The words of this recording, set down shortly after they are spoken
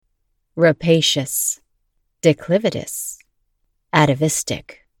rapacious, declivitous,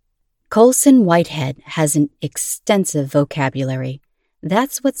 atavistic. Colson Whitehead has an extensive vocabulary.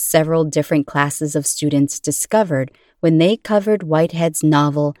 That's what several different classes of students discovered when they covered Whitehead's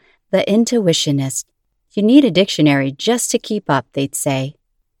novel, The Intuitionist. You need a dictionary just to keep up, they'd say.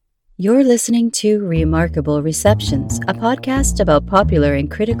 You're listening to Remarkable Receptions, a podcast about popular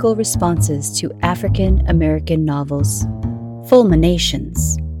and critical responses to African American novels.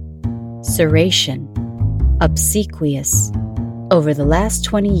 Fulminations, serration, obsequious. Over the last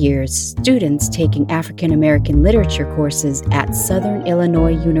 20 years, students taking African American literature courses at Southern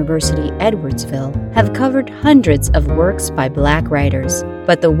Illinois University Edwardsville have covered hundreds of works by Black writers,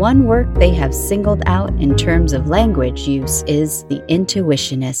 but the one work they have singled out in terms of language use is The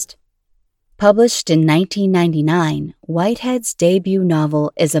Intuitionist. Published in 1999, Whitehead's debut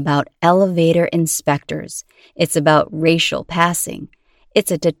novel is about elevator inspectors. It's about racial passing.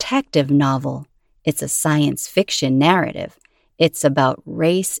 It's a detective novel. It's a science fiction narrative. It's about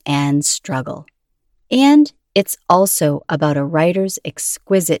race and struggle. And it's also about a writer's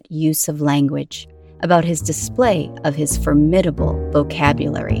exquisite use of language, about his display of his formidable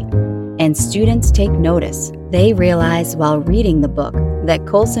vocabulary. And students take notice. They realize while reading the book that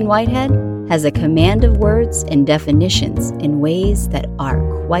Colson Whitehead has a command of words and definitions in ways that are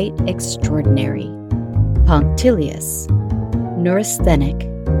quite extraordinary. Punctilious, neurasthenic,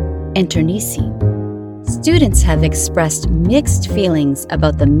 internecine. Students have expressed mixed feelings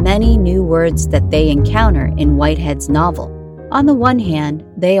about the many new words that they encounter in Whitehead's novel. On the one hand,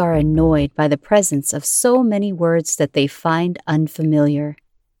 they are annoyed by the presence of so many words that they find unfamiliar.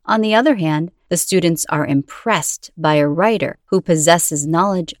 On the other hand, the students are impressed by a writer who possesses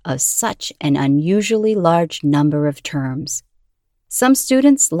knowledge of such an unusually large number of terms. Some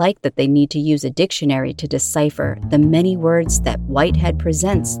students like that they need to use a dictionary to decipher the many words that Whitehead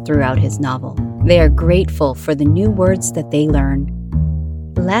presents throughout his novel. They are grateful for the new words that they learn.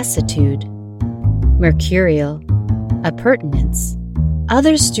 Lassitude, mercurial, appurtenance.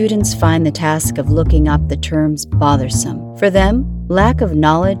 Other students find the task of looking up the terms bothersome. For them, lack of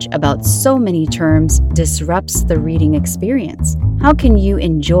knowledge about so many terms disrupts the reading experience. How can you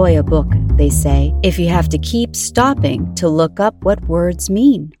enjoy a book, they say, if you have to keep stopping to look up what words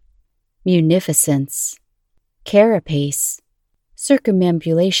mean? Munificence, carapace,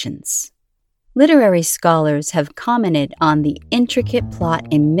 circumambulations. Literary scholars have commented on the intricate plot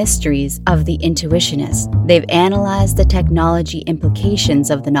and mysteries of The Intuitionist. They've analyzed the technology implications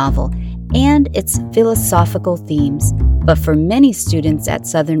of the novel and its philosophical themes. But for many students at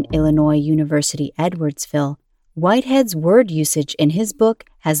Southern Illinois University Edwardsville, Whitehead's word usage in his book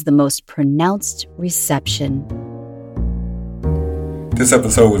has the most pronounced reception. This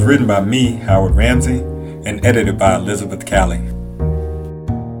episode was written by me, Howard Rambsy, and edited by Elizabeth Calley.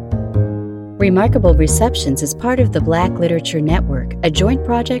 Remarkable Receptions is part of the Black Literature Network, a joint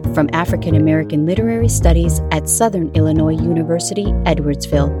project from African American Literary Studies at Southern Illinois University,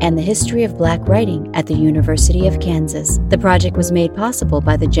 Edwardsville, and the History of Black Writing at the University of Kansas. The project was made possible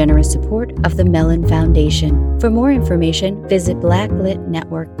by the generous support of the Mellon Foundation. For more information, visit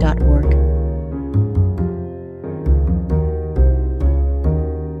blacklitnetwork.org.